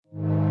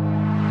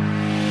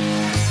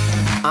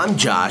I'm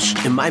Josh,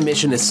 and my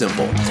mission is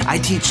simple. I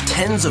teach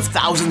tens of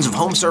thousands of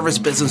home service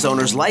business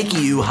owners like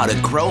you how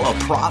to grow a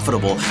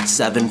profitable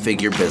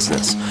 7-figure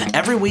business.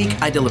 Every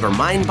week, I deliver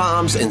mind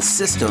bombs and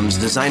systems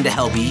designed to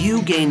help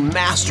you gain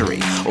mastery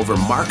over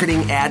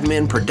marketing,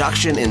 admin,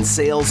 production, and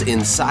sales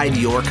inside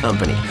your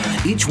company.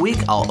 Each week,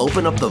 I'll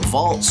open up the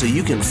vault so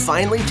you can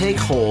finally take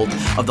hold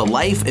of the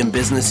life and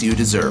business you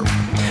deserve.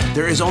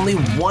 There is only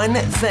one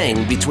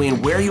thing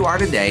between where you are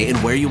today and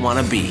where you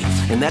want to be,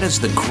 and that is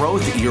the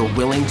growth you're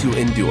willing to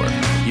endure.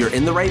 You're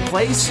in the right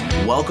place.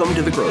 Welcome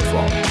to the Growth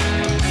Vault.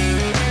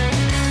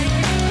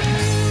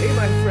 Hey,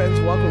 my friends.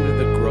 Welcome to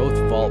the Growth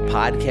Vault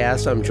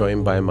podcast. I'm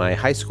joined by my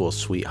high school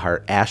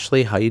sweetheart,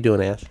 Ashlee. How you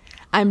doing, Ash?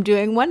 I'm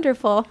doing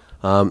wonderful.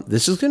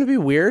 This is going to be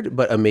weird,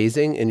 but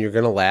amazing, and you're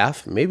going to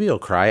laugh. Maybe you'll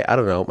cry. I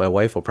don't know. My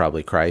wife will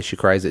probably cry. She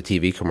cries at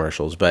TV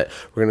commercials, but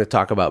we're going to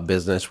talk about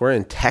business. We're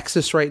in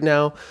Texas right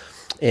now.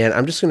 And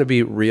I'm just going to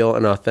be real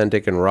and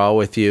authentic and raw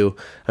with you.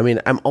 I mean,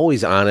 I'm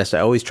always honest. I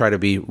always try to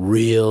be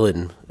real,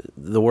 and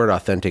the word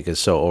authentic is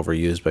so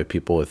overused by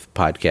people with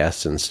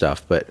podcasts and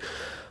stuff. But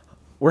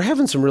we're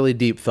having some really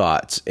deep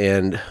thoughts.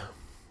 And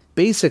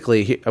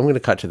basically, I'm going to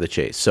cut to the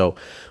chase. So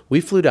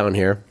we flew down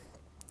here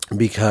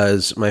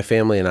because my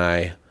family and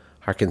I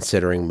are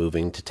considering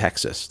moving to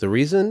Texas. The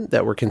reason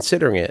that we're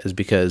considering it is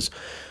because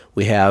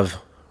we have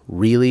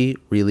really,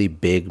 really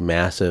big,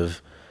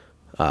 massive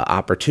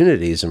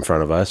opportunities in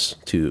front of us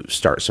to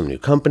start some new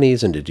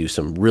companies and to do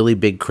some really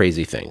big,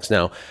 crazy things.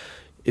 Now,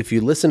 if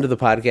you listen to the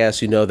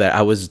podcast, you know that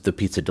I was the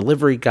pizza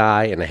delivery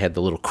guy, and I had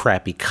the little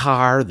crappy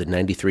car, the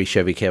 93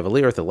 Chevy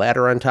Cavalier with the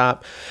ladder on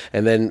top.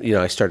 And then,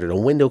 I started a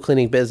window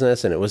cleaning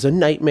business, and it was a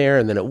nightmare,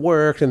 and then it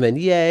worked, and then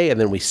yay, and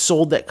then we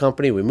sold that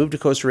company. We moved to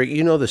Costa Rica.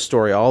 You know the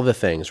story, all the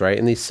things, right?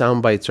 And these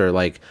sound bites are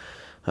like,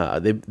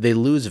 they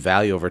lose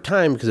value over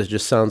time because it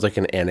just sounds like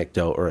an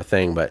anecdote or a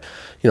thing. But,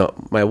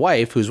 my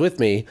wife, who's with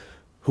me,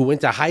 who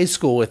went to high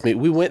school with me,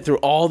 we went through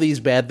all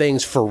these bad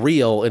things for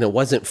real, and it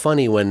wasn't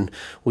funny when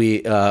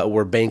we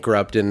were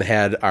bankrupt and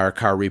had our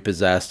car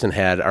repossessed and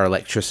had our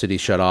electricity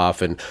shut off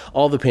and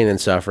all the pain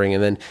and suffering.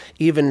 And then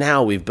even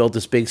now, we've built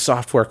this big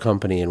software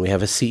company, and we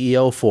have a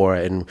CEO for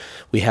it, and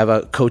we have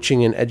a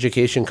coaching and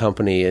education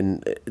company,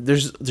 and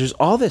there's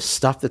all this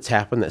stuff that's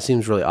happened that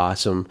seems really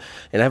awesome,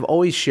 and I've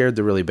always shared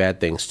the really bad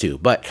things too.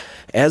 But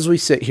as we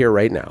sit here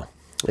right now,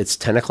 it's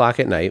 10 o'clock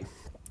at night,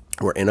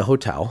 we're in a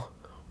hotel.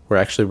 We're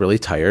actually really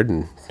tired,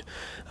 and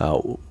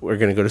we're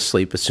going to go to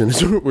sleep as soon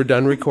as we're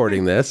done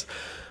recording this.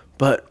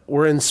 But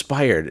we're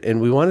inspired,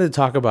 and we wanted to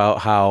talk about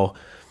how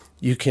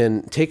you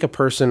can take a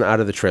person out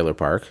of the trailer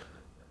park,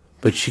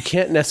 but you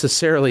can't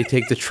necessarily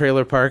take the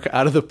trailer park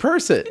out of the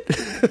person.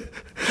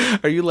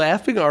 Are you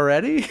laughing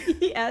already?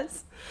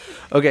 Yes.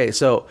 Okay,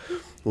 so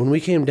when we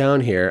came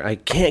down here, I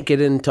can't get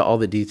into all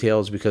the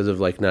details because of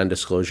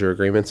non-disclosure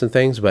agreements and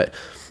things, but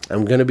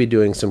I'm going to be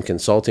doing some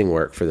consulting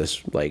work for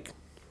this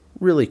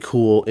really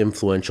cool,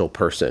 influential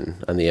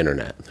person on the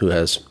internet who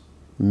has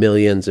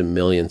millions and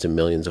millions and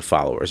millions of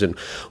followers. And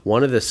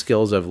one of the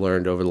skills I've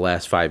learned over the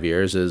last 5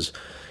 years is,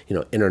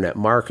 internet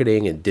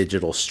marketing and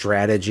digital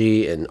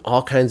strategy and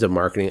all kinds of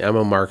marketing. I'm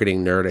a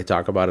marketing nerd. I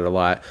talk about it a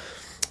lot.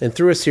 And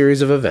through a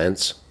series of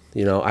events,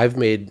 I've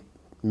made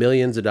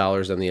millions of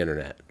dollars on the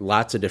internet,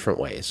 lots of different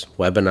ways,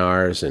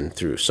 webinars and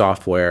through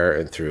software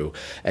and through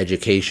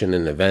education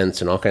and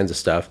events and all kinds of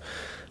stuff.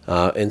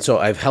 And so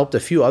I've helped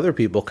a few other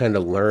people kind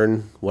of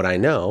learn what I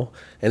know,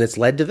 and it's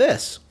led to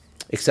this.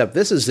 Except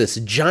this is this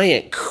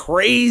giant,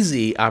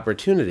 crazy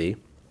opportunity.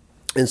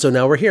 And so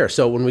now we're here.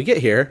 So when we get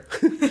here,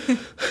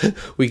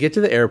 we get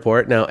to the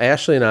airport. Now,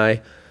 Ashlee and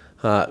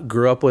I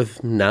grew up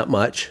with not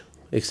much,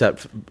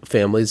 except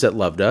families that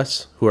loved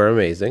us, who are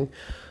amazing.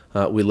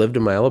 We lived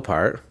a mile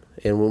apart.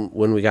 And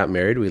when we got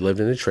married, we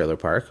lived in a trailer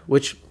park,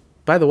 which,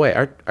 by the way,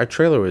 our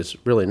trailer was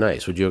really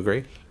nice. Would you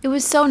agree? It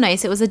was so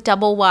nice. It was a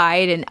double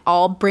wide and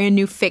all brand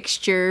new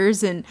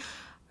fixtures, and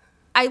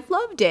I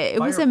loved it.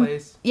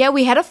 Fireplace.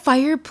 We had a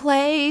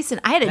fireplace, and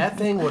I had that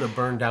thing would have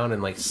burned down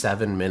in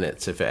 7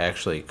 minutes if it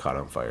actually caught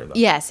on fire, though.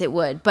 Yes, it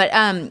would. But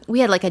we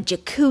had a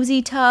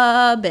jacuzzi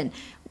tub, and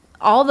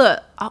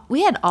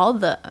we had all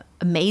the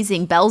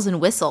amazing bells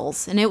and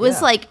whistles, and it was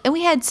and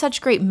we had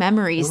such great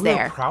memories and we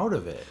there. were proud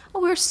of it.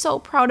 Oh, we were so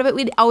proud of it.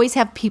 We'd always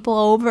have people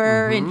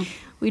over, and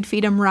we'd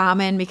feed them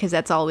ramen because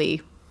that's all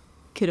we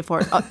could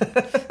afford.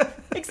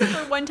 Except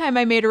for one time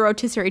I made a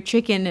rotisserie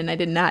chicken, and I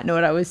did not know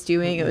what I was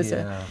doing. It was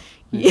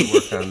we need to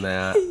work on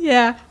that.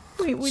 Yeah.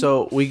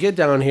 So we get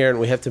down here, and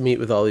we have to meet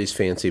with all these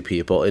fancy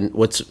people. And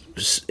what's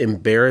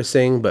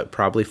embarrassing but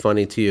probably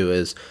funny to you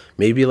is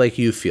maybe like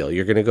you feel.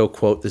 You're going to go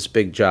quote this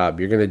big job.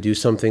 You're going to do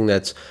something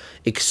that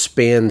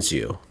expands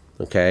you,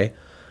 okay?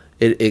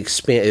 It's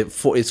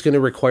going to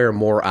require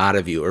more out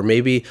of you. Or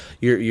maybe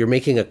you're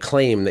making a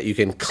claim that you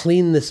can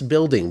clean this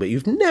building, but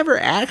you've never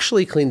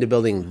actually cleaned a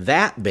building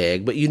that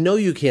big, but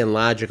you can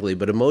logically,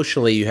 but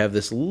emotionally you have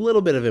this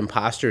little bit of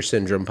imposter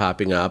syndrome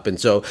popping up. And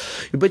so,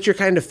 but you're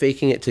kind of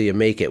faking it till you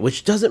make it,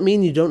 which doesn't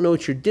mean you don't know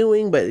what you're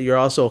doing, but you're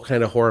also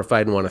kind of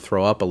horrified and want to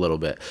throw up a little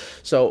bit.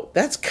 So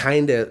that's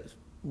kind of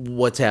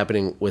what's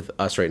happening with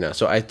us right now.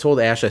 So I told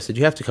Ash, I said,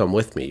 you have to come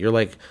with me. You're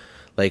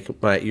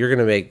you're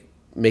going to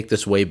make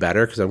this way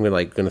better, because I'm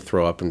going to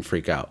throw up and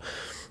freak out.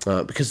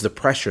 Because the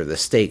pressure, the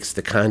stakes,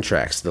 the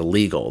contracts, the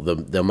legal,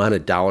 the amount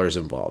of dollars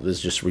involved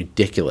is just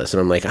ridiculous. And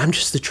I'm like, I'm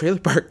just the trailer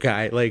park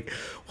guy. Like,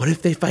 what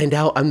if they find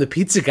out I'm the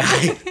pizza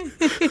guy?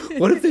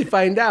 What if they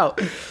find out?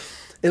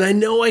 And I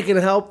know I can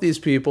help these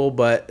people,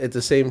 but at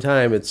the same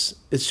time, it's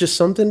just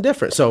something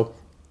different. So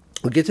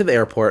we get to the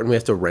airport and we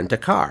have to rent a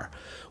car.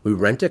 We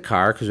rent a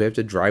car because we have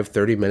to drive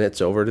 30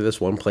 minutes over to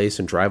this one place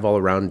and drive all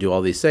around and do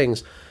all these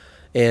things.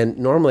 And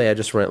normally I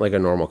just rent like a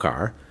normal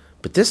car.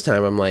 But this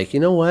time I'm like,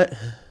 you know what?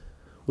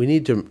 We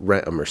need to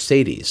rent a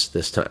Mercedes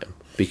this time,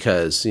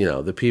 because,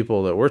 the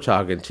people that we're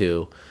talking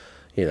to,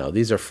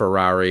 these are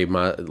Ferrari,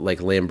 like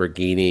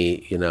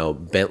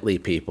Lamborghini, Bentley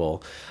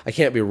people. I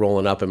can't be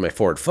rolling up in my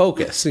Ford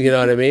Focus, you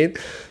know what I mean?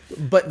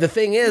 But the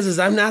thing is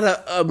I'm not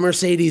a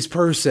Mercedes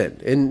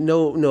person. And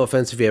no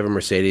offense if you have a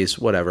Mercedes,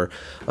 whatever.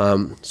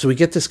 So we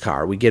get this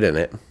car, we get in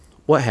it.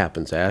 What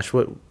happens, Ash?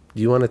 What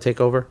do you want to take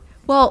over?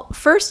 Well,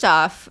 first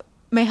off,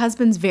 my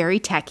husband's very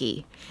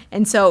techie.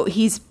 And so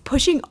he's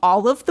pushing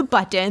all of the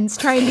buttons,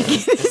 trying to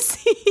get his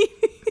seat.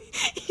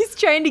 He's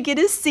trying to get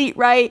his seat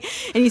right.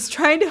 And he's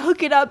trying to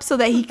hook it up so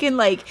that he can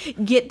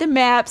get the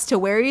maps to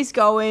where he's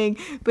going.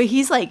 But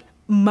he's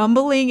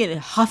mumbling and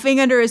huffing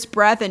under his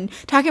breath and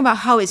talking about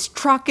how his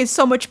truck is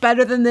so much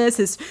better than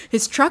this.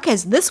 His truck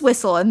has this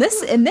whistle and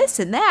this and this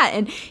and that.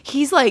 And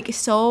he's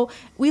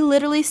we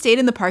literally stayed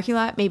in the parking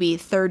lot maybe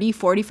 30,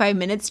 45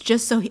 minutes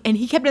just so, and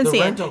he kept on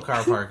saying, rental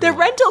car parking the lot.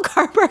 Rental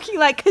car parking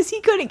lot, because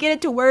he couldn't get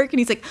it to work. And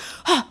he's like,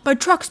 my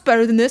truck's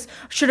better than this.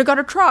 Should have got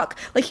a truck.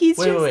 Wait,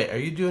 are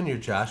you doing your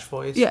Josh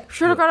voice? Yeah,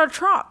 should have got a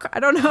truck.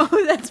 I don't know.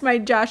 That's my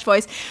Josh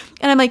voice.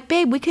 And I'm like,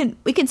 babe, we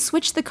can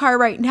switch the car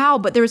right now.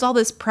 But there was all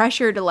this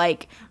pressure to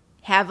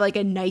have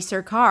a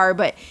nicer car.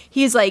 But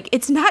he's like,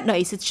 it's not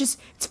nice. It's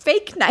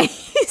fake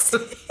nice.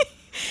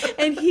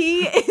 And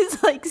he is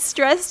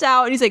stressed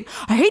out. And he's like,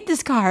 I hate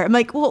this car. I'm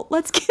like, well,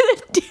 let's get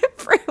a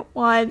different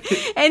one.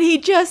 And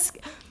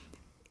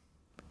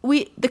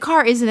the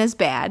car isn't as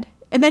bad.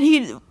 And then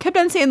he kept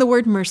on saying the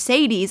word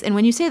Mercedes. And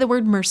when you say the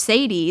word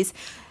Mercedes,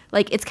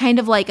 it's kind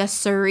of like a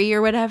Surrey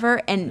or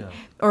whatever,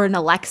 or an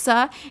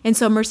Alexa. And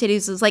so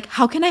Mercedes was like,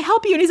 how can I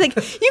help you? And he's like,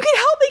 you can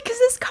help me because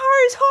this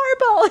car is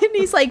horrible. And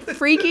he's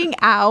freaking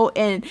out.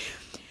 And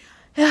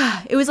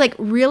it was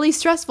really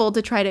stressful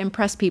to try to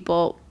impress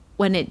people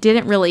when it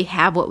didn't really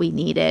have what we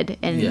needed.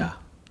 And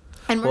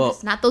we're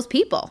just not those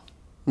people.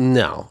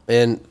 No.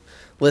 And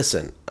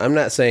listen, I'm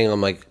not saying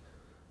I'm a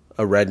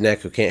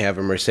redneck who can't have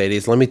a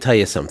Mercedes. Let me tell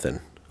you something,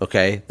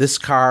 okay? This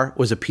car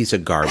was a piece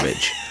of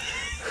garbage.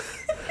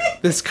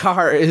 This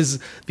car is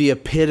the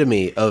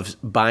epitome of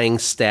buying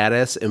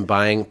status and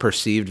buying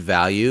perceived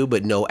value,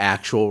 but no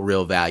actual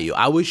real value.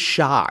 I was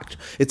shocked.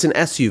 It's an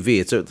SUV.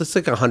 It's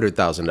like a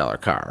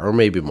 $100,000 car, or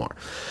maybe more.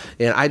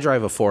 And I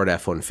drive a Ford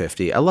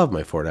F-150. I love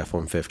my Ford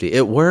F-150.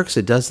 It works.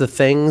 It does the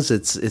things.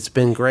 It's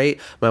been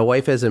great. My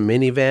wife has a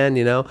minivan,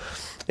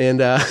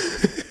 and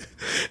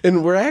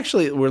and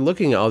we're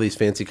looking at all these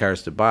fancy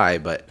cars to buy,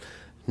 but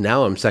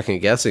now I'm second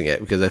guessing it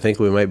because I think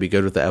we might be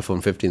good with the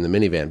F-150 and the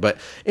minivan. But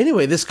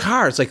anyway, this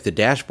car, it's the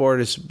dashboard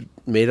is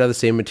made out of the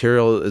same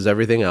material as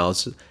everything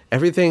else.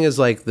 Everything is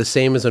the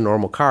same as a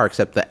normal car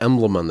except the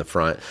emblem on the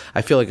front.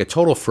 I feel like a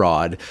total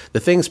fraud.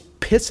 The thing's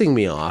pissing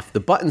me off. The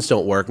buttons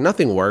don't work.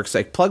 Nothing works.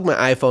 I plug my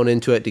iPhone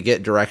into it to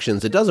get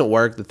directions. It doesn't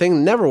work. The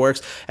thing never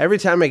works. Every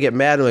time I get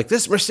mad, I'm like,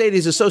 this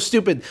Mercedes is so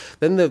stupid.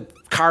 Then the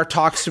car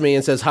talks to me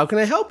and says, how can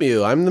I help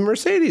you? I'm the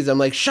Mercedes. I'm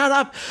like, shut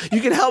up.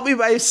 You can help me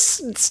by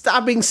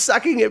stopping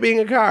sucking at being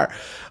a car.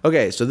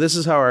 Okay, so this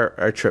is how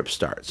our trip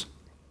starts.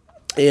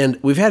 And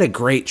we've had a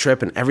great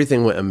trip and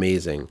everything went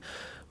amazing.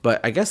 But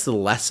I guess the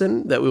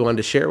lesson that we wanted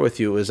to share with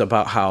you is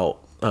about how,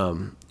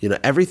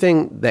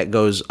 everything that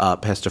goes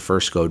up has to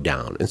first go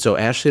down. And so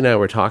Ashlee and I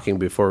were talking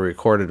before we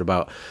recorded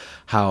about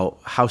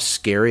how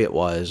scary it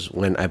was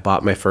when I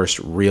bought my first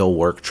real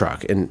work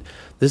truck. And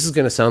this is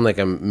going to sound like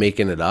I'm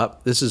making it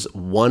up. This is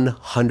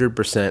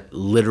 100%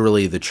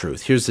 literally the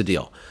truth. Here's the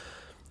deal.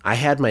 I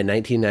had my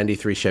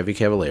 1993 Chevy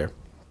Cavalier,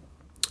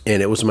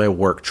 and it was my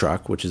work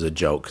truck, which is a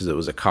joke because it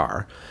was a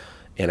car.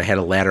 And I had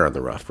a ladder on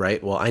the roof,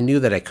 right? Well, I knew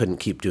that I couldn't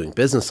keep doing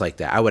business like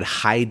that. I would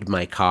hide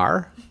my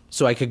car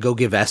so I could go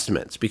give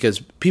estimates because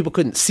people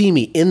couldn't see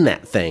me in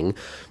that thing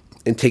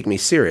and take me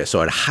serious.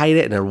 So I'd hide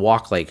it and I'd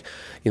walk a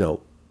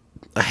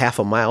half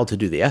a mile to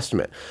do the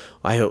estimate.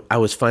 I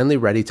was finally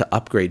ready to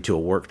upgrade to a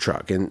work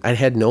truck, and I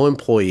had no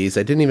employees.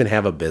 I didn't even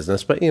have a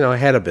business, but I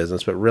had a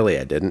business, but really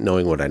I didn't,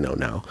 knowing what I know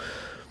now.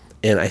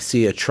 And I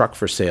see a truck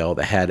for sale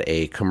that had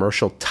a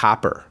commercial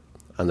topper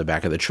on the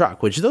back of the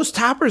truck, which those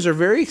toppers are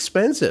very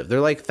expensive.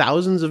 They're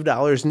thousands of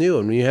dollars new.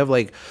 And when you have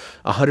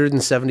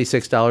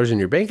 $176 in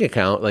your bank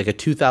account, a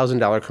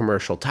 $2,000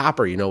 commercial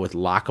topper, with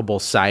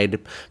lockable side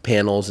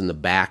panels, and the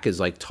back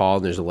is tall,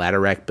 and there's a ladder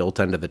rack built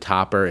onto the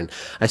topper. And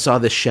I saw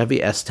this Chevy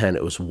S10.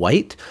 It was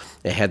white.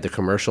 It had the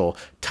commercial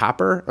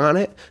topper on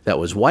it that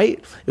was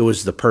white. It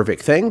was the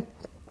perfect thing,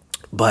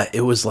 but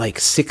it was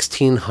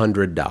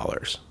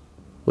 $1,600.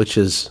 which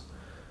is,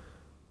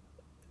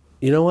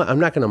 you know what? I'm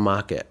not going to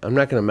mock it. I'm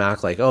not going to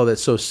mock like, oh,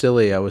 that's so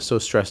silly. I was so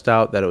stressed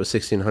out that it was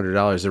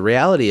 $1,600. The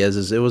reality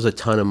is it was a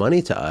ton of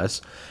money to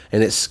us,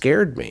 and it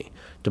scared me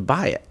to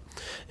buy it.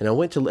 And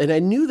I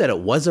knew that it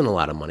wasn't a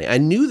lot of money. I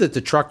knew that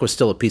the truck was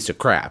still a piece of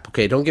crap.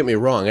 Okay, don't get me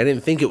wrong. I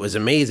didn't think it was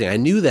amazing. I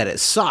knew that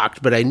it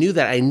sucked, but I knew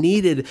that I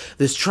needed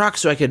this truck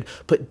so I could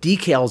put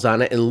decals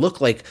on it and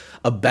look like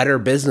a better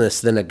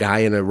business than a guy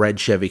in a red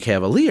Chevy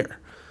Cavalier.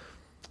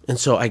 And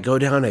so I go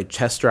down, I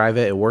test drive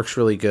it. It works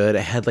really good.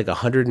 I had like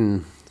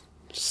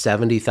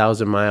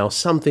 170,000 miles,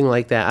 something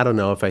like that. I don't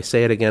know. If I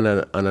say it again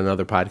on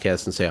another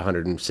podcast and say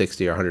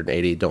 160 or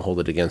 180, don't hold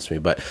it against me.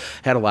 But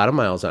I had a lot of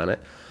miles on it,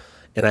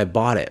 and I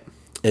bought it.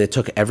 And it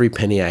took every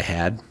penny I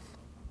had.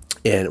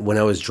 And when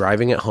I was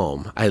driving it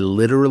home, I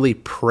literally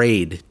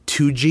prayed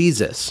to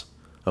Jesus.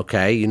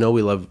 Okay? You know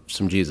we love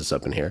some Jesus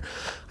up in here.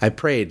 I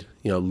prayed,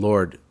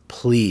 Lord,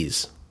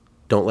 please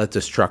don't let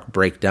this truck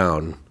break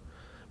down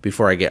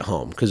before I get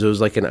home, because it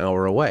was like an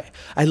hour away.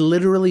 I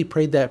literally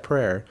prayed that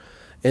prayer,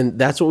 and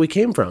that's what we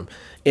came from.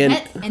 And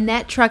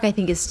that truck, I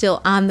think, is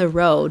still on the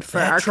road for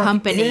our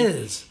company.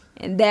 Is.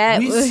 And that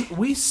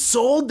we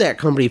sold that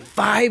company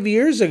 5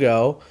 years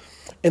ago.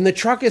 And the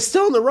truck is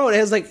still on the road. It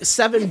has like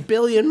 7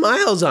 billion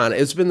miles on it.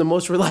 It's been the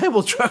most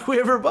reliable truck we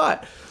ever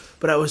bought.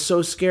 But I was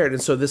so scared.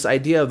 And so this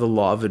idea of the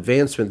law of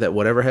advancement, that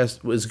whatever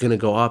is going to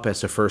go up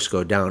has to first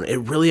go down, it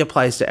really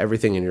applies to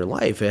everything in your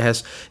life.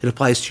 It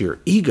applies to your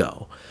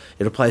ego.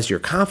 It applies to your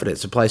confidence.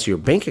 It applies to your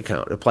bank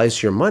account. It applies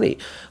to your money,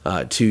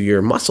 to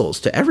your muscles,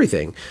 to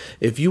everything.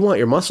 If you want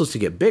your muscles to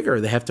get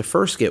bigger, they have to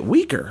first get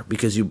weaker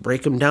because you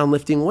break them down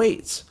lifting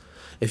weights.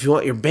 If you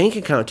want your bank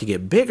account to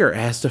get bigger, it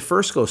has to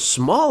first go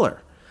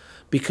smaller,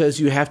 because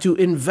you have to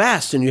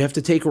invest and you have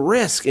to take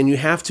risk and you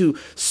have to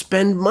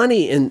spend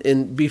money and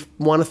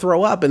want to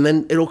throw up, and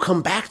then it'll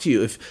come back to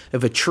you. If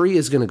a tree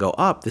is going to go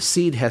up, the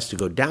seed has to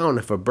go down.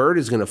 If a bird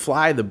is going to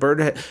fly, the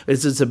bird,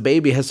 as it's a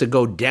baby, has to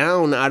go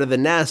down out of the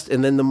nest,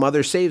 and then the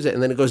mother saves it,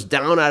 and then it goes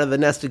down out of the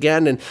nest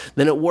again, and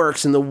then it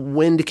works, and the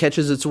wind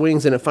catches its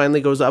wings, and it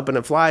finally goes up and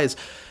it flies.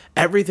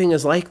 Everything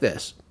is like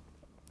this,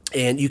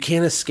 and you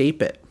can't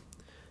escape it.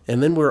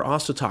 And then we're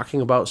also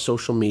talking about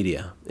social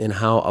media and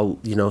how,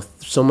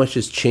 so much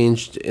has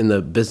changed in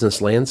the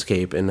business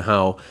landscape, and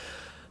how,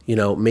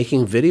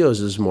 making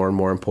videos is more and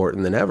more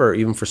important than ever,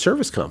 even for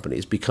service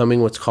companies,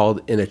 becoming what's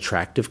called an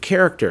attractive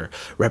character,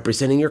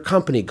 representing your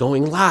company,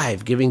 going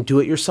live, giving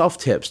do-it-yourself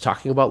tips,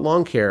 talking about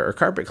lawn care or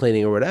carpet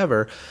cleaning or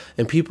whatever.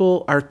 And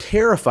people are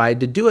terrified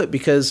to do it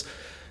because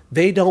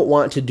they don't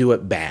want to do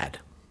it bad.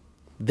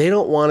 They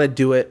don't want to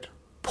do it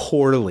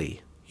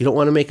poorly. You don't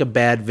want to make a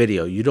bad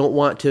video. You don't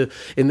want to,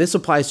 and this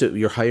applies to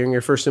you're hiring your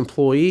first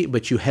employee,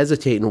 but you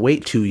hesitate and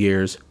wait 2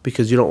 years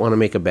because you don't want to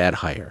make a bad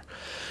hire.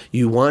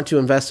 You want to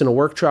invest in a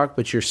work truck,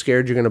 but you're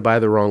scared you're going to buy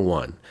the wrong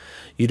one.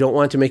 You don't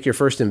want to make your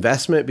first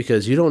investment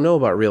because you don't know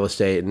about real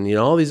estate, and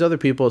all these other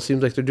people, it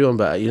seems like they're doing,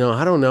 but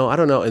I don't know.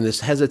 And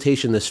this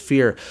hesitation, this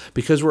fear,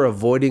 because we're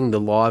avoiding the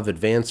law of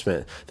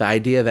advancement, the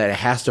idea that it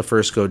has to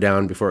first go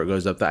down before it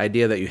goes up, the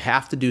idea that you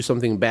have to do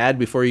something bad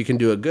before you can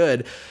do it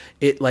good,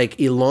 it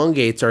like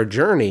elongates our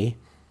journey.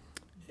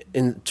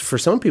 And for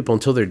some people,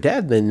 until they're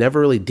dead, they never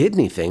really did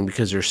anything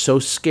because they're so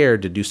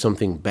scared to do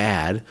something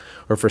bad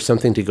or for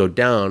something to go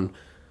down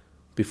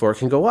before it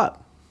can go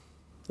up.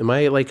 Am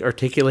I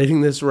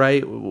articulating this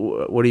right?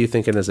 What are you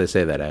thinking as I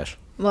say that, Ash?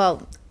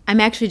 Well,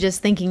 I'm actually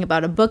just thinking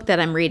about a book that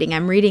I'm reading.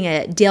 I'm reading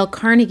a Dale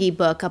Carnegie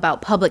book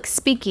about public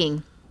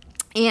speaking.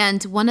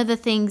 And one of the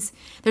things,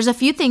 there's a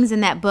few things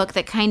in that book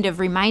that kind of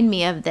remind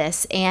me of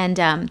this.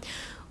 And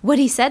what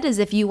he said is,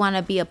 if you want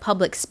to be a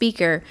public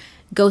speaker,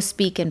 go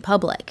speak in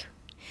public.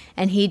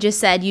 And he just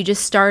said, you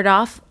just start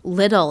off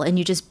little and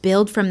you just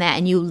build from that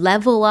and you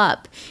level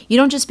up. You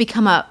don't just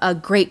become a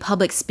great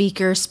public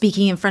speaker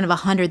speaking in front of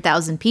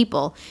 100,000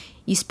 people.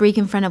 You speak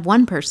in front of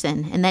one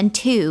person, and then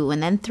two,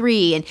 and then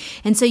three.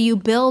 And so you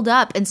build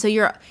up. And so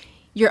you're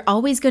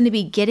always going to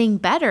be getting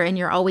better, and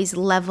you're always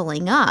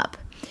leveling up.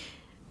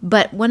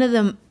 But one of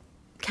the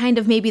kind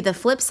of maybe the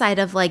flip side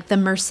of like the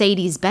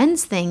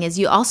Mercedes-Benz thing is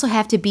you also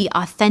have to be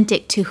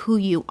authentic to who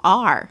you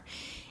are.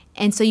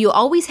 And so you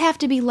always have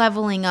to be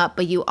leveling up,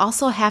 but you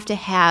also have to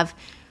have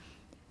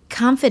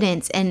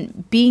confidence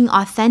and being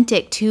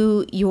authentic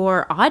to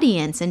your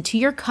audience and to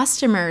your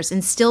customers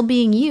and still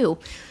being you.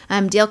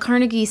 Dale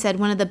Carnegie said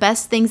one of the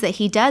best things that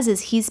he does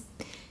is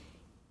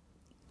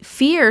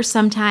fear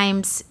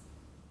sometimes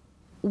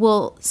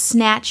will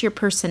snatch your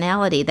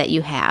personality that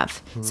you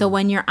have. So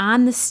when you're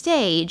on the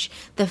stage,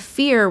 the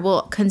fear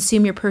will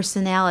consume your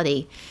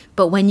personality.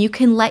 But when you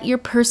can let your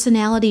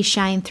personality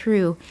shine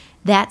through,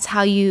 that's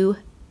how you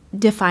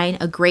define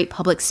a great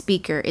public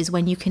speaker, is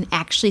when you can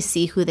actually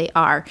see who they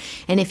are.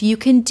 And if you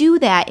can do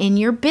that in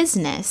your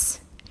business,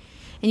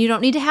 and you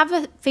don't need to have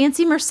a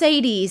fancy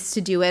Mercedes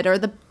to do it or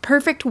the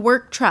perfect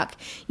work truck,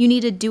 you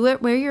need to do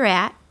it where you're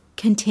at,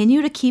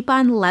 continue to keep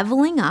on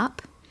leveling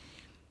up,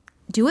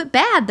 do it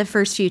bad the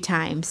first few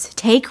times,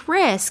 take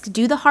risk,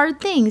 do the hard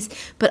things,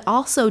 but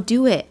also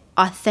do it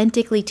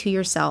authentically to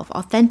yourself,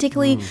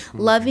 authentically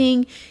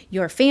loving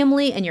your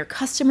family and your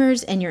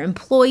customers and your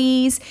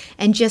employees,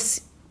 and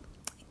just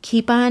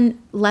keep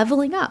on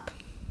leveling up.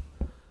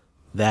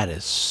 That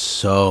is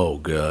so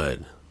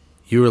good.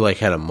 You were like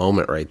had a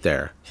moment right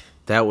there.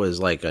 That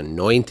was like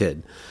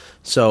anointed.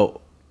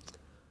 So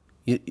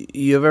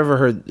you've ever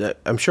heard,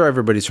 I'm sure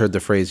everybody's heard the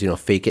phrase,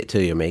 fake it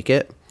till you make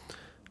it.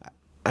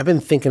 I've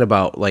been thinking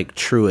about like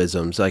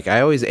truisms. Like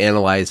I always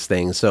analyze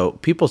things. So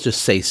people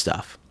just say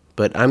stuff,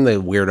 but I'm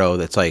the weirdo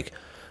that's like,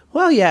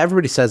 well, yeah,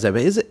 everybody says that,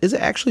 but is it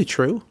actually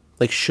true?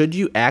 Like, should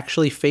you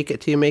actually fake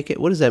it till you make it?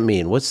 What does that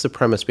mean? What's the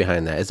premise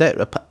behind that? Is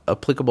that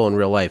applicable in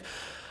real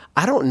life?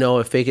 I don't know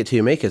if fake it till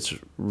you make it's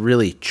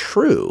really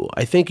true.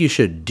 I think you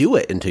should do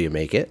it until you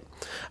make it.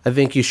 I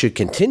think you should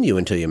continue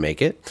until you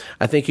make it.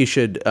 I think you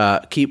should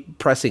keep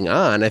pressing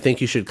on. I think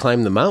you should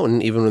climb the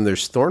mountain even when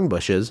there's thorn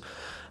bushes.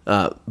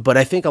 But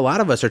I think a lot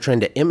of us are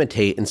trying to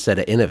imitate instead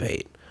of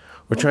innovate.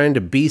 We're trying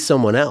to be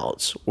someone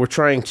else. We're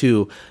trying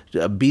to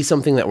be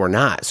something that we're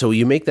not. So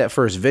you make that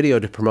first video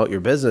to promote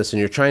your business and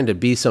you're trying to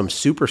be some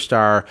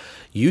superstar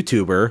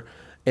YouTuber,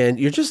 and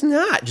you're just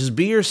not. Just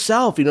be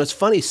yourself. It's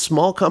funny.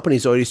 Small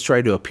companies always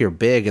try to appear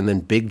big, and then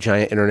big,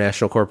 giant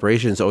international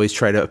corporations always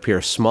try to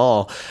appear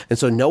small. And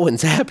so no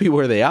one's happy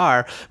where they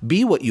are.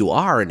 Be what you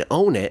are and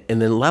own it, and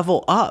then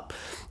level up.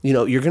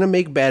 You're going to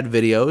make bad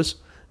videos.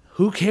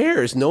 Who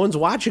cares? No one's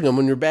watching them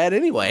when you're bad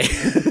anyway.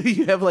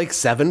 You have like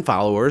 7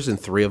 followers, and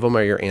 3 of them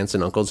are your aunts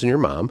and uncles and your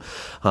mom.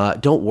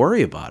 Don't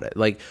worry about it.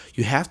 Like,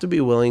 you have to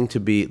be willing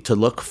to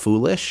look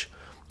foolish,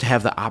 to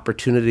have the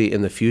opportunity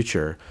in the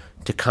future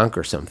to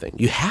conquer something.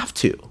 You have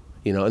to,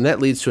 and that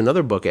leads to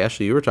another book,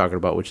 Ashlee, you were talking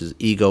about, which is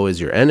Ego is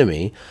Your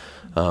Enemy.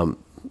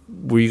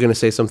 Were you going to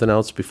say something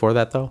else before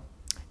that, though?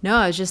 No,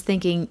 I was just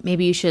thinking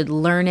maybe you should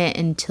learn it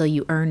until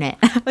you earn it.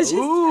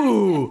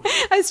 Ooh.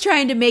 I was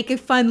trying to make a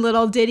fun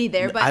little ditty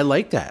there. But I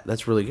like that.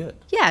 That's really good.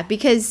 Yeah,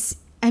 because,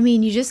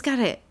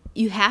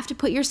 you have to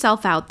put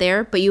yourself out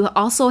there, but you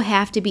also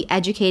have to be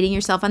educating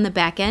yourself on the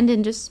back end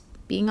and just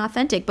being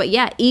authentic. But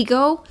yeah,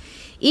 ego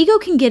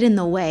can get in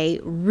the way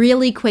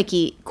really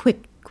quickly.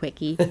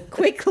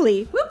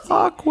 Whoops.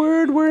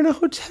 Awkward. We're in a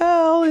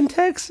hotel in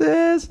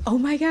Texas. Oh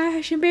my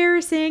gosh,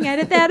 embarrassing.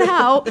 Edit that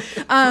out.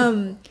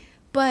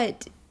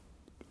 But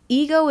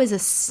ego is a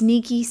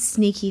sneaky,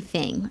 sneaky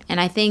thing. And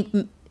I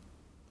think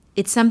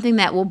it's something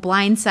that will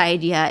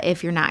blindside you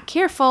if you're not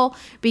careful,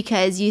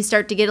 because you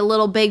start to get a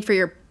little big for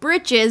your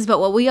britches. But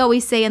what we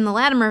always say in the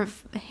Latimer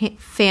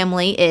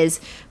family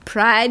is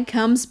pride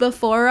comes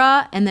before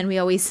and then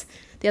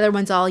the other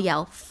ones all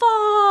yell,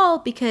 fall,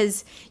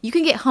 because you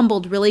can get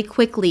humbled really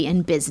quickly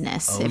in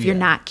business if you're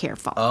not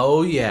careful.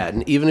 Oh, yeah.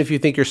 And even if you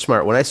think you're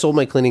smart. When I sold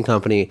my cleaning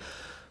company,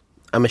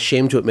 I'm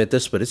ashamed to admit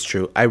this, but it's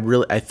true. I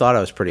thought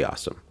I was pretty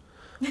awesome.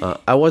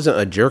 I wasn't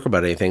a jerk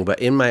about anything, but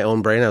in my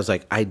own brain, I was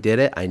like, I did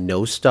it. I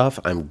know stuff.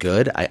 I'm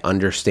good. I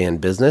understand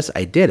business.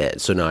 I did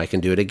it. So now I can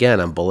do it again.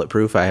 I'm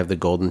bulletproof. I have the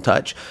golden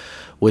touch,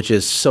 which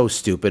is so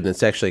stupid. And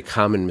it's actually a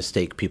common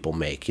mistake people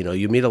make.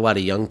 You meet a lot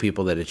of young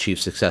people that achieve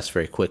success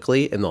very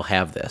quickly, and they'll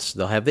have this.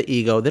 They'll have the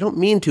ego. They don't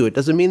mean to. It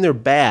doesn't mean they're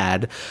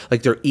bad,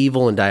 like they're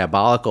evil and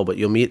diabolical, but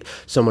you'll meet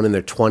someone in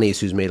their 20s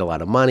who's made a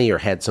lot of money or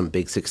had some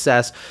big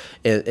success,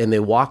 and they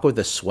walk with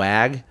a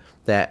swag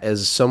that,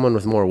 as someone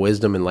with more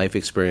wisdom and life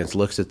experience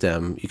looks at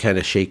them, you kind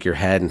of shake your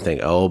head and think,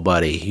 oh,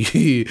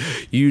 buddy,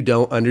 you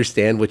don't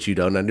understand what you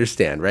don't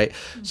understand, right?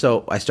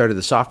 So I started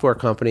the software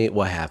company.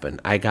 What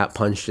happened? I got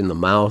punched in the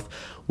mouth.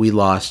 We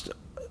lost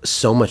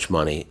so much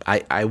money.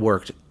 I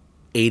worked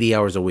 80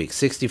 hours a week,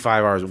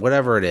 65 hours,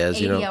 whatever it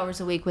is. 80 hours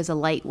a week was a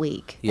light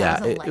week.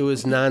 Yeah, it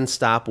was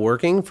nonstop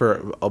working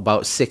for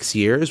about 6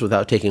 years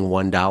without taking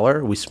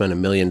 $1. We spent $1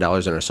 million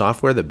on our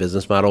software. The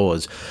business model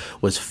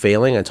was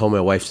failing. I told my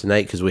wife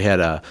tonight, because we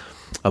had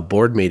a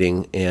board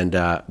meeting, and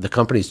the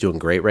company's doing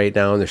great right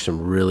now, and there's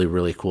some really,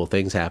 really cool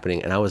things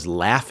happening. And I was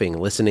laughing,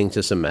 listening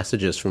to some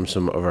messages from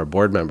some of our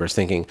board members,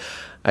 thinking,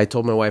 I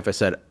told my wife, I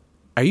said,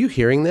 are you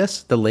hearing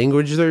this? The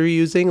language they're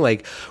using?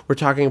 Like, we're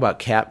talking about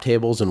cap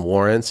tables and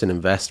warrants and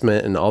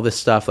investment and all this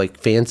stuff, like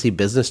fancy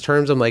business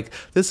terms. I'm like,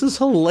 this is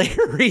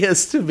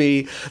hilarious to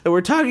me that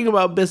we're talking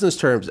about business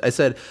terms. I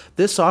said,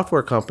 this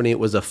software company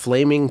was a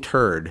flaming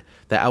turd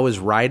that I was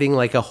riding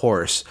like a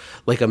horse,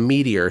 like a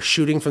meteor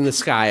shooting from the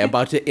sky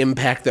about to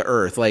impact the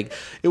earth. Like,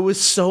 it was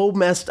so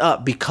messed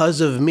up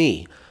because of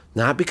me.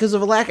 Not because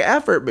of a lack of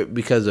effort, but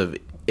because of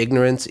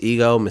ignorance,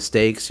 ego,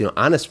 mistakes,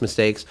 honest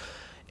mistakes.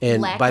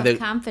 And lack by of the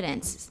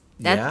confidence.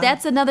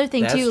 That's another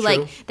thing too. True.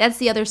 Like, that's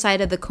the other side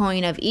of the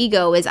coin of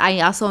ego. Is I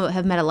also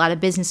have met a lot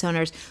of business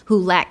owners who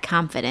lack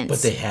confidence.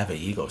 But they have an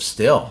ego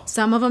still.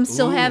 Some of them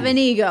still have an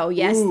ego.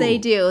 Yes, they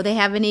do. They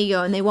have an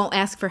ego, and they won't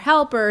ask for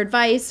help or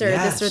advice or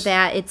this or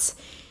that.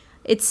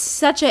 It's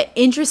such an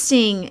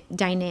interesting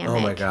dynamic. Oh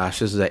my gosh,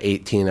 this is an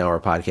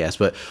 18-hour podcast.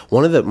 But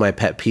one of my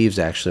pet peeves,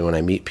 actually, when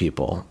I meet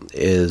people,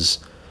 is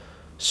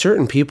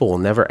certain people will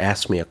never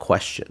ask me a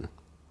question.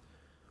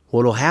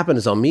 What will happen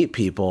is I'll meet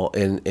people,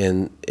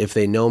 and if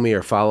they know me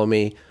or follow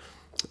me,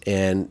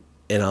 and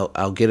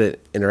I'll get an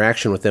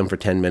interaction with them for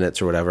 10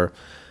 minutes or whatever,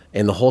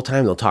 And the whole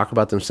time they'll talk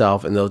about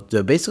themselves, and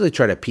they'll basically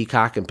try to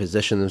peacock and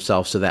position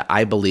themselves so that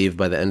I believe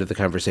by the end of the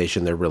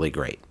conversation they're really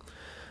great.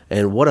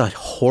 And what a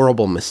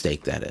horrible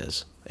mistake that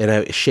is. And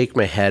I shake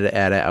my head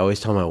at it. I always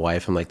tell my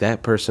wife, I'm like,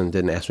 that person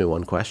didn't ask me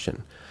one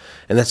question.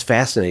 And that's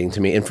fascinating to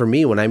me. And for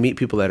me, when I meet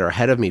people that are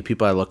ahead of me,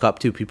 people I look up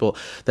to, people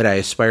that I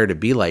aspire to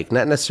be like,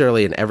 not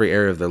necessarily in every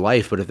area of their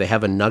life, but if they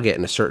have a nugget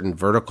in a certain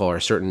vertical or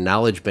a certain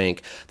knowledge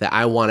bank that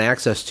I want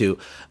access to,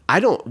 I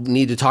don't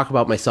need to talk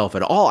about myself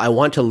at all. I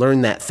want to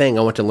learn that thing.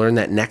 I want to learn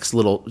that next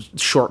little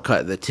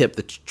shortcut, the tip,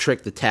 the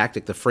trick, the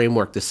tactic, the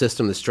framework, the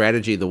system, the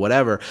strategy, the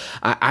whatever.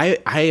 I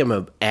am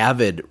an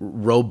avid,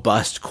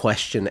 robust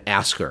question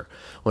asker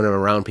when I'm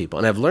around people.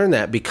 And I've learned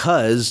that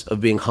because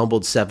of being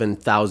humbled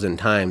 7,000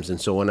 times.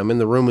 And so when I'm in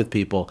the room with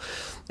people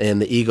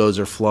and the egos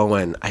are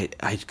flowing,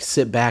 I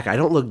sit back. I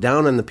don't look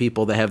down on the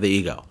people that have the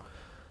ego.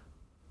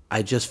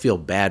 I just feel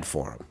bad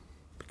for them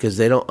because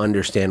they don't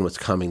understand what's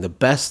coming. The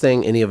best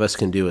thing any of us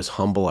can do is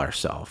humble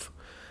ourselves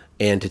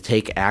and to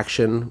take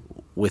action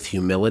with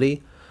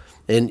humility.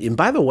 And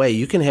by the way,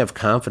 you can have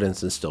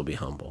confidence and still be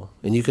humble.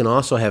 And you can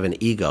also have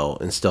an ego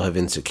and still have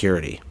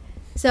insecurity.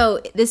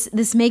 So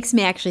this makes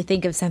me actually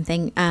think of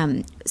something.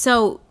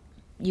 So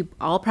you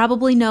all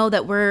probably know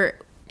that we're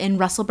in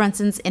Russell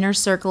Brunson's inner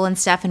circle and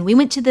stuff. And we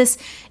went to this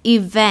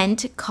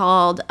event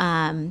called,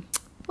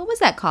 what was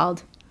that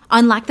called?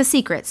 Unlock the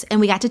Secrets.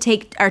 And we got to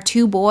take our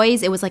 2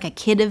 boys. It was like a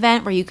kid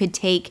event where you could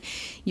take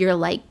your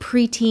like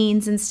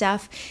preteens and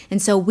stuff.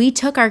 And so we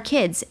took our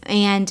kids,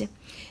 and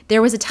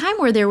there was a time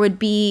where there would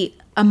be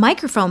a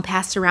microphone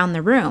passed around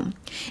the room.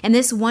 And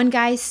this one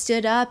guy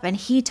stood up and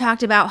he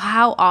talked about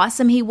how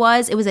awesome he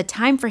was. It was a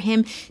time for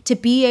him to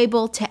be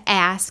able to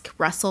ask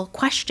Russell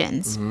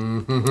questions.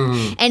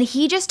 Mm-hmm. And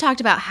he just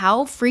talked about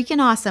how freaking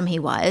awesome he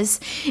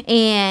was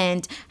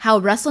and how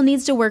Russell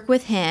needs to work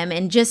with him.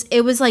 And just,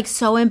 it was like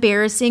so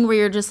embarrassing where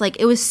you're just like,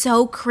 it was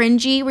so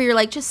cringy where you're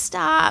like, just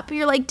stop.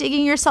 You're like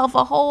digging yourself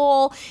a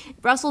hole.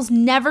 Russell's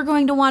never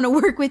going to want to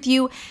work with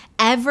you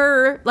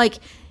ever. Like,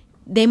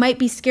 they might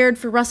be scared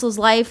for Russell's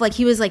life. Like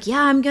he was like,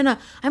 yeah, I'm gonna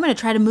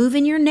try to move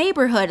in your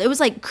neighborhood. It was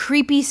like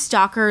creepy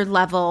stalker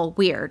level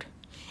weird.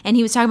 And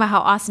he was talking about how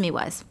awesome he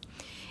was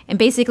and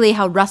basically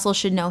how Russell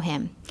should know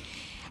him.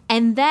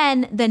 And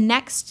then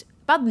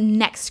about the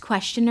next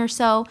question or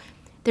so,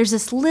 there's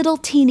this little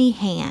teeny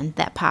hand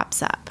that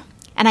pops up.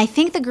 And I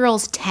think the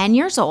girl's 10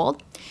 years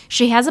old.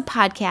 She has a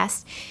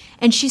podcast.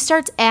 And she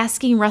starts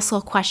asking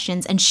Russell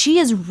questions. And she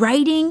is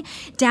writing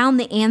down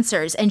the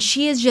answers. And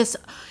she is just...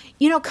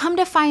 come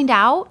to find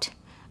out,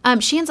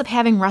 she ends up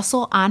having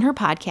Russell on her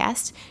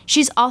podcast.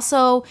 She's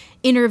also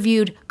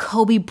interviewed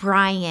Kobe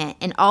Bryant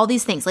and all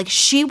these things. Like,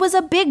 she was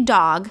a big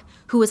dog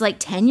who was like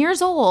 10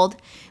 years old,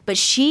 but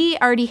she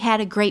already had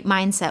a great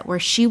mindset where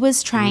she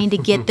was trying to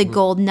get the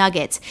gold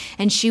nuggets.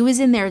 And she was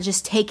in there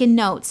just taking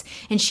notes.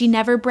 And she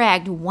never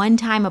bragged one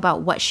time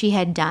about what she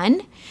had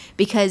done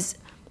because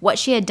what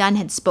she had done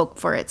had spoke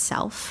for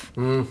itself.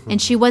 Mm-hmm.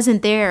 And she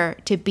wasn't there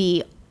to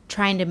be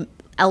trying to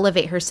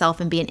elevate herself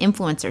and be an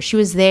influencer. She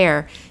was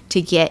there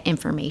to get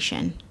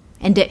information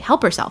and to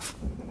help herself.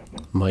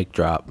 Mic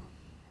drop.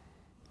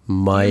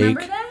 Mic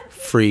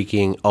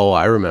freaking. Oh,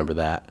 I remember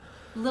that.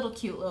 Little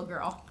cute little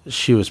girl.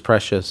 She was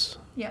precious.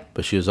 Yep.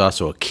 But she was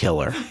also a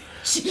killer.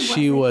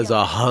 she was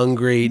a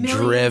hungry,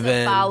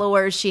 driven. Of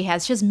followers she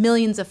has. She has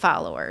millions of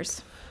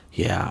followers.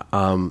 Yeah.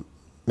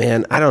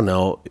 Man, I don't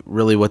know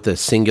really what the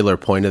singular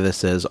point of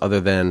this is other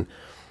than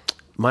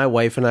my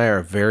wife and I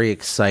are very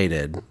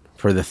excited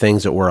for the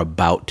things that we're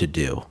about to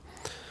do.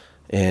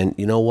 And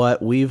you know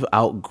what? We've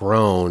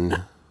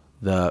outgrown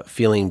the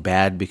feeling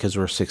bad because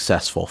we're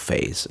successful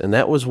phase. And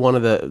that was one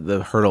of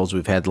the hurdles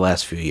we've had the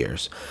last few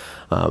years.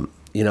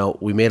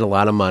 We made a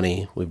lot of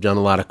money. We've done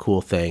a lot of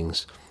cool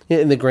things.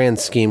 In the grand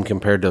scheme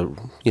compared to,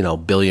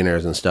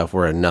 billionaires and stuff,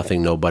 we're a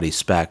nothing, nobody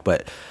spec.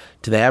 But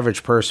to the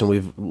average person,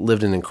 we've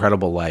lived an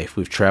incredible life.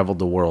 We've traveled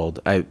the world.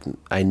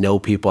 I know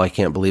people. I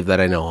can't believe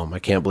that I know them. I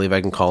can't believe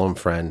I can call them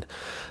friend.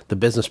 The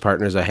business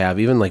partners I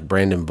have, even like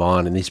Brandon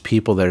Vaughn and these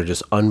people that are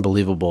just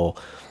unbelievable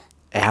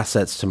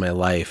assets to my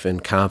life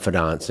and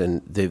confidants,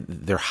 and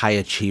they're high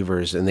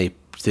achievers, and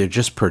they're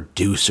just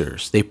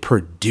producers. They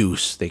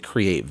produce, they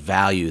create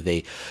value,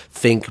 they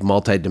think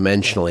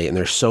multidimensionally, and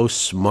they're so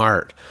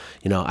smart.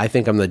 I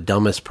think I'm the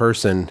dumbest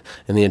person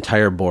in the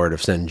entire board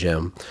of Send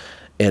Jim.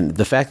 And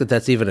the fact that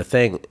that's even a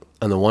thing,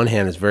 on the one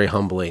hand, is very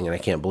humbling, and I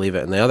can't believe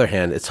it. On the other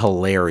hand, it's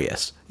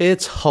hilarious.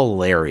 It's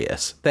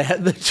hilarious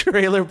that the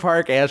trailer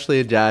park,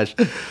 Ashlee and Josh,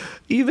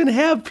 even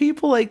have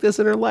people like this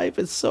in their life.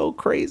 It's so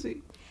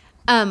crazy.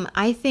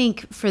 I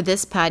think for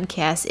this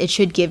podcast, it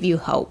should give you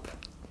hope.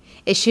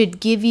 It should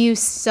give you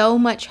so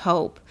much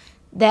hope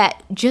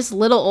that just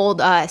little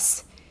old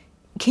us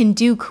can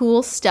do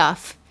cool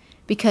stuff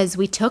because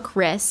we took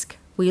risk.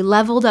 We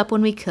leveled up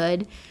when we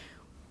could.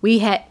 We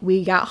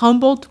got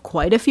humbled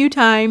quite a few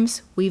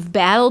times. We've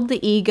battled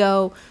the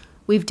ego.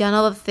 We've done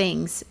all the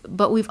things,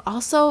 but we've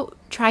also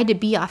tried to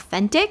be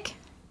authentic.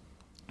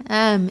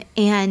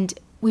 And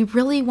we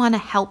really want to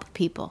help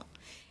people.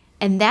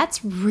 And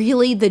that's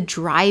really the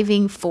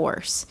driving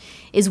force,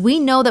 is we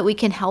know that we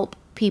can help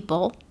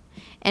people,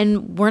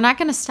 and we're not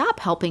going to stop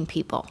helping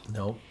people.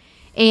 No.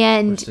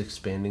 And it's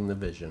expanding the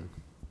vision.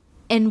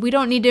 And we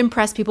don't need to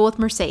impress people with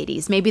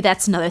Mercedes. Maybe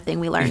that's another thing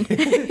we learned.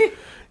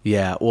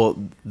 Yeah.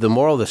 Well, the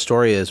moral of the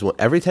story is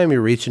every time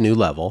you reach a new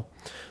level,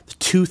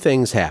 two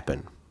things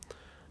happen.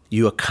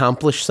 You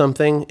accomplish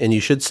something, and you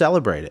should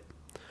celebrate it.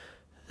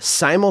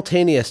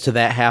 Simultaneous to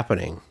that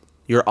happening,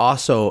 you're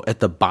also at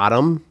the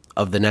bottom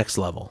of the next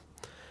level.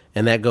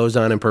 And that goes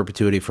on in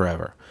perpetuity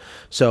forever.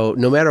 So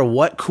no matter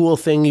what cool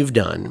thing you've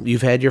done,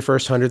 you've had your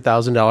first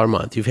 $100,000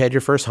 month, you've had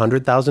your first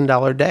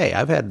 $100,000 day.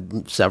 I've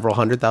had several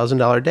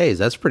 $100,000 days.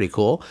 That's pretty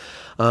cool.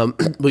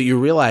 But you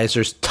realize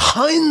there's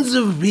tons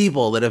of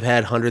people that have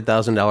had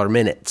 $100,000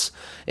 minutes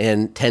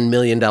and $10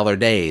 million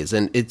days.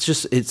 And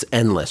it's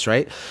endless,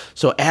 right?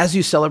 So as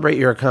you celebrate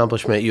your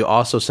accomplishment, you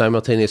also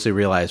simultaneously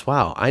realize,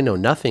 wow, I know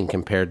nothing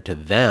compared to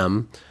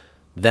them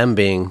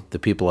being the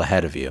people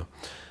ahead of you,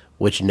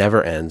 which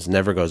never ends,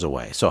 never goes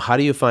away. So how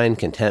do you find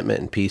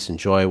contentment and peace and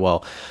joy?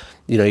 Well,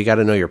 you got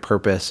to know your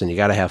purpose, and you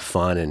got to have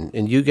fun,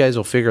 and you guys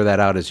will figure that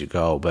out as you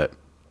go. But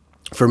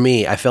for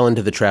me, I fell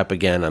into the trap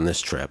again on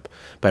this trip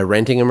by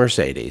renting a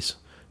Mercedes,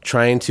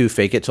 trying to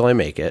fake it till I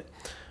make it,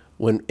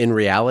 when in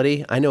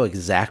reality, I know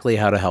exactly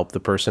how to help the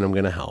person I'm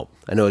going to help.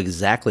 I know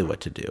exactly what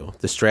to do.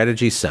 The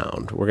strategy's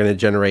sound. We're going to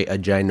generate a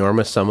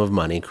ginormous sum of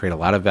money, create a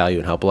lot of value,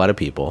 and help a lot of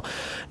people.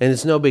 And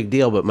it's no big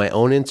deal, but my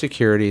own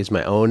insecurities,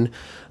 my own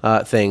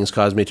things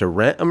caused me to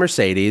rent a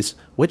Mercedes,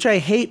 which I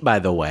hate, by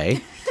the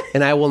way.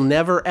 And I will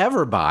never,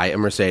 ever buy a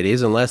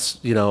Mercedes unless,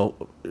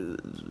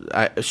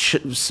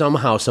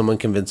 somehow someone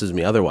convinces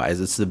me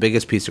otherwise. It's the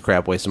biggest piece of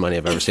crap waste of money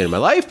I've ever seen in my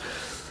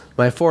life.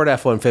 My Ford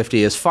F-150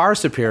 is far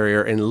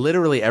superior in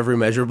literally every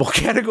measurable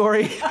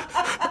category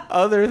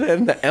other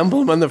than the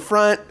emblem on the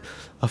front.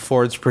 A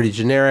Ford's pretty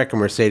generic. A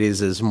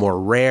Mercedes is more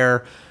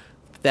rare.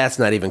 That's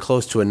not even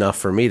close to enough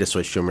for me to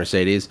switch to a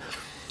Mercedes.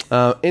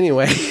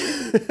 Anyway,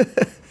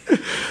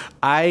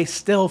 I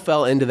still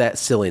fell into that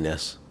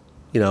silliness,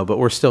 but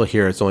we're still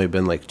here. It's only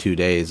been like 2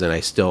 days, and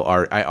I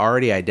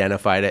already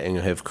identified it and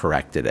have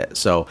corrected it.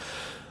 So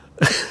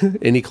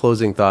any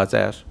closing thoughts,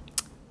 Ash?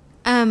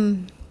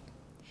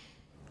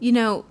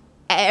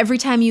 Every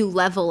time you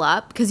level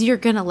up, because you're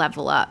going to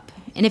level up.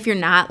 And if you're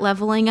not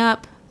leveling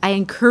up, I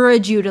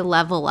encourage you to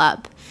level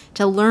up,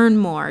 to learn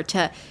more,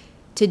 to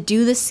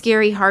do the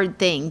scary, hard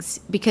things.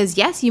 Because,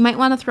 yes, you might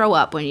want to throw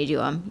up when you do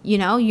them.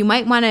 You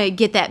might want to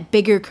get that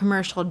bigger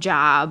commercial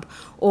job,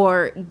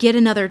 or get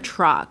another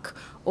truck,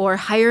 or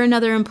hire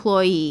another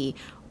employee,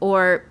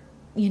 or,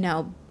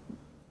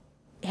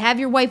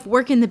 have your wife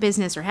work in the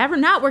business, or have her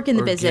not work in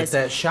the business. Or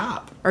get that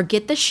shop. Or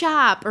get the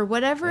shop, or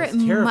whatever That's it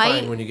might.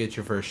 terrifying when you get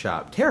your first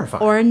shop.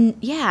 Terrifying.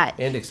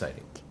 And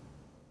exciting.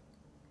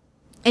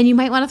 And you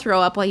might want to throw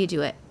up while you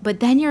do it.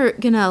 But then you're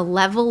going to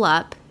level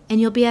up,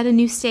 and you'll be at a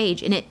new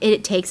stage. And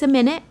it takes a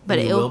minute,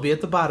 but you will be at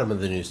the bottom of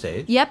the new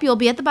stage. Yep, you'll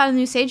be at the bottom of the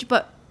new stage,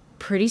 but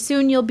pretty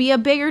soon you'll be a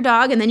bigger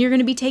dog, and then you're going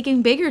to be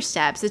taking bigger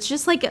steps. It's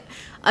just like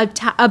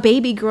a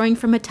baby growing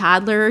from a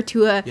toddler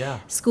to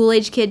a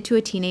school-age kid to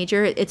a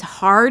teenager. It's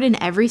hard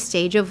in every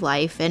stage of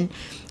life, and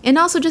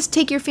also just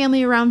take your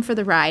family around for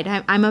the ride.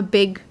 I'm a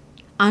big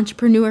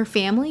entrepreneur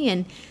family,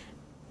 and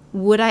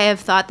would I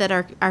have thought that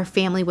our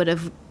family would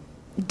have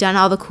done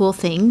all the cool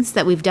things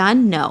that we've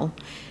done? No.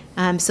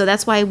 So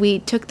that's why we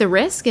took the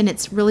risk, and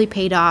it's really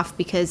paid off,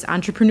 because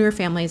entrepreneur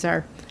families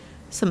are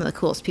some of the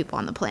coolest people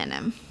on the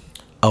planet.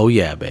 Oh,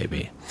 yeah,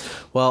 baby.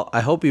 Well,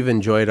 I hope you've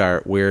enjoyed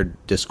our weird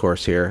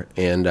discourse here.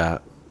 And,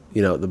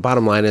 the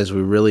bottom line is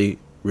we really,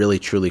 really,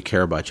 truly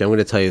care about you. I'm going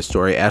to tell you a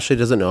story. Ashlee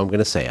doesn't know I'm going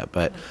to say it,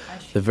 but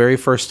the very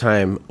first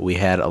time we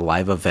had a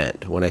live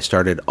event when I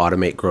started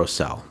Automate, Grow,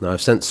 Sell. Now,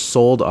 I've since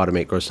sold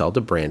Automate, Grow, Sell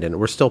to Brandon.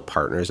 We're still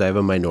partners. I have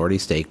a minority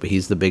stake, but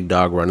he's the big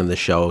dog running the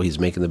show. He's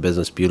making the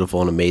business beautiful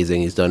and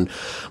amazing. He's done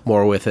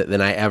more with it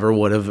than I ever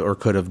would have or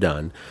could have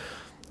done.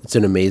 It's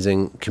an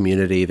amazing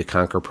community, the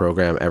Conquer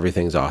program.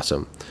 Everything's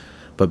awesome.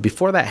 But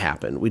before that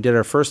happened, we did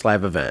our first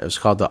live event. It was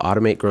called the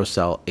Automate, Grow,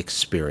 Sell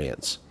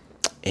Experience.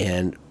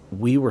 And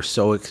we were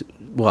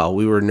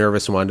we were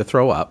nervous and wanted to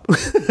throw up,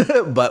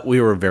 but we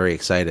were very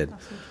excited.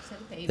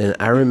 And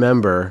I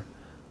remember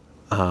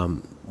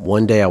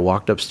one day I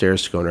walked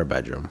upstairs to go in our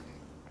bedroom,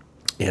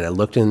 and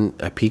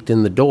I peeked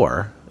in the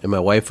door, and my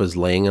wife was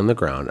laying on the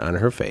ground on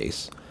her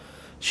face.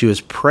 She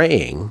was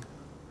praying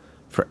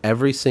for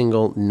every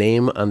single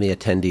name on the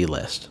attendee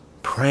list,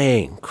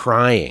 praying,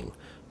 crying,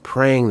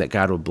 praying that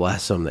God would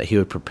bless them, that he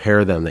would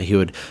prepare them, that he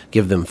would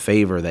give them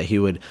favor, that he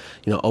would,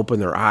 open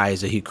their eyes,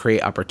 that he'd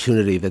create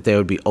opportunity, that they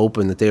would be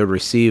open, that they would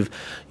receive,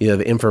 the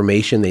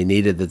information they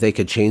needed, that they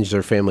could change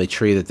their family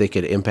tree, that they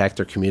could impact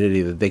their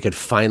community, that they could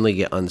finally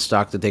get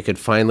unstuck, that they could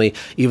finally,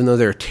 even though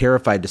they're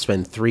terrified to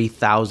spend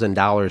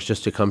 $3,000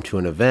 just to come to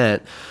an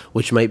event,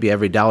 which might be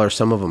every dollar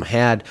some of them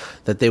had,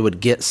 that they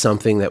would get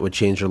something that would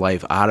change their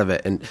life out of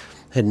it. And it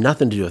had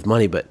nothing to do with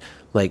money, but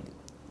like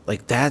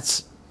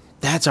that's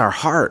our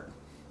heart.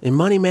 And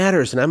money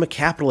matters, and I'm a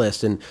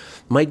capitalist, and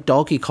Mike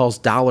Dahlke calls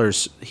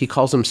dollars, he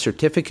calls them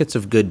certificates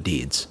of good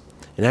deeds.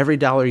 And every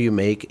dollar you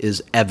make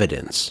is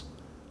evidence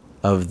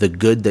of the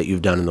good that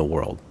you've done in the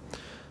world.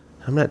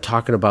 I'm not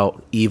talking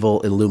about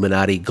evil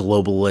Illuminati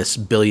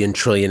globalists, billion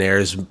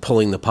trillionaires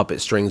pulling the puppet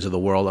strings of the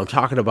world. I'm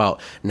talking about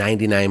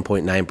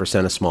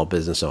 99.9% of small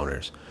business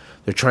owners.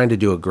 They're trying to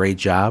do a great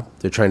job.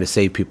 They're trying to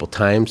save people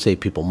time, save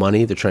people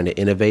money. They're trying to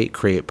innovate,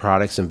 create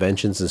products,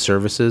 inventions, and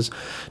services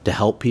to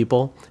help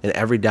people. And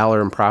every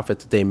dollar in profit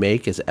that they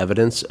make is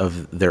evidence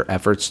of their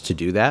efforts to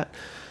do that.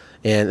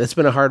 And it's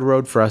been a hard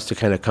road for us to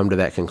kind of come to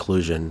that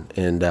conclusion.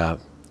 And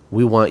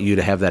we want you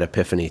to have that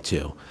epiphany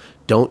too.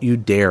 Don't you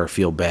dare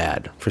feel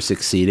bad for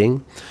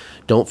succeeding.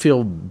 Don't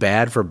feel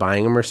bad for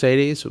buying a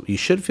Mercedes. You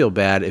should feel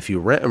bad if you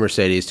rent a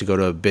Mercedes to go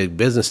to a big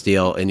business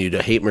deal and you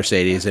hate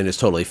Mercedes and it's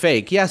totally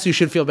fake. Yes, you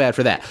should feel bad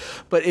for that.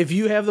 But if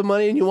you have the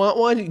money and you want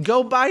one,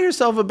 go buy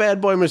yourself a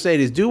bad boy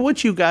Mercedes. Do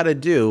what you got to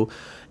do.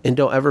 And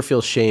don't ever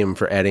feel shame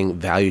for adding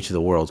value to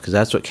the world, because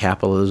that's what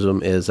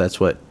capitalism is. That's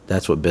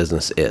what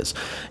business is.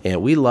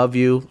 And we love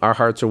you. Our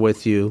hearts are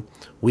with you.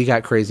 We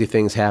got crazy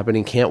things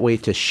happening. Can't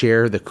wait to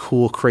share the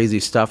cool, crazy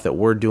stuff that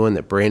we're doing,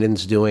 that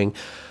Brandon's doing.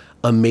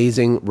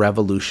 Amazing,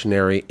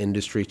 revolutionary,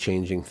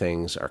 industry-changing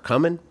things are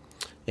coming.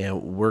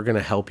 And we're going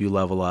to help you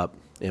level up,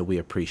 and we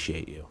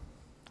appreciate you.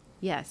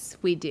 Yes,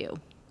 we do.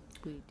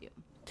 We do.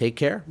 Take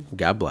care.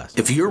 God bless.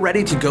 If you're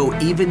ready to go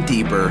even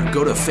deeper,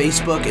 go to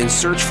Facebook and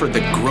search for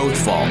The Growth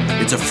Vault.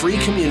 It's a free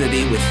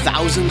community with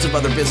thousands of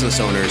other business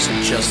owners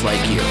just like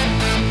you.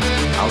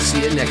 I'll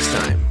see you next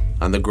time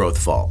on The Growth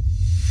Vault.